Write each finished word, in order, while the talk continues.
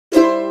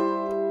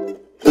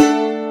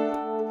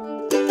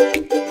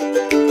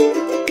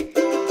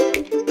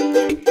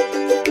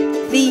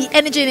The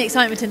energy and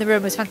excitement in the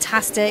room was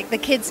fantastic. The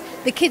kids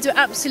were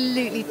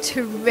absolutely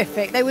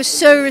terrific. They were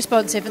so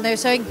responsive and they were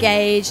so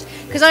engaged,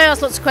 because I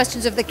asked lots of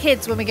questions of the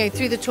kids when we go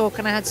through the talk,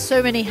 and I had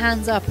so many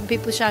hands up and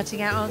people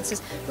shouting out answers,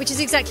 which is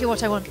exactly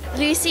what I want.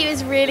 Lucy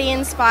was really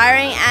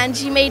inspiring, and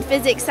she made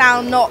physics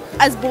sound not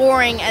as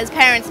boring as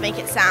parents make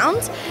it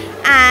sound,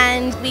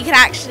 and we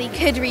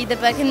could read the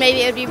book, and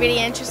maybe it would be really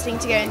interesting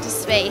to go into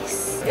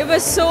space. It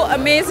was so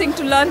amazing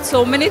to learn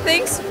so many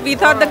things. We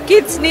thought the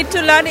kids need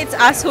to learn, it's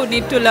us who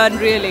need to learn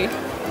really.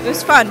 It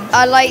was fun.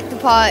 I liked the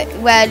part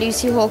where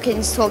Lucy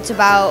Hawkins talked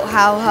about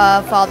how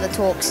her father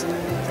talks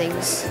and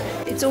things.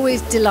 It's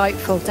always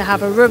delightful to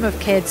have a room of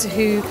kids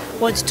who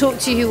want to talk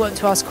to you, who want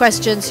to ask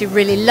questions, who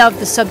really love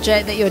the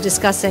subject that you're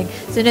discussing.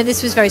 So no,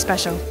 this was very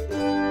special.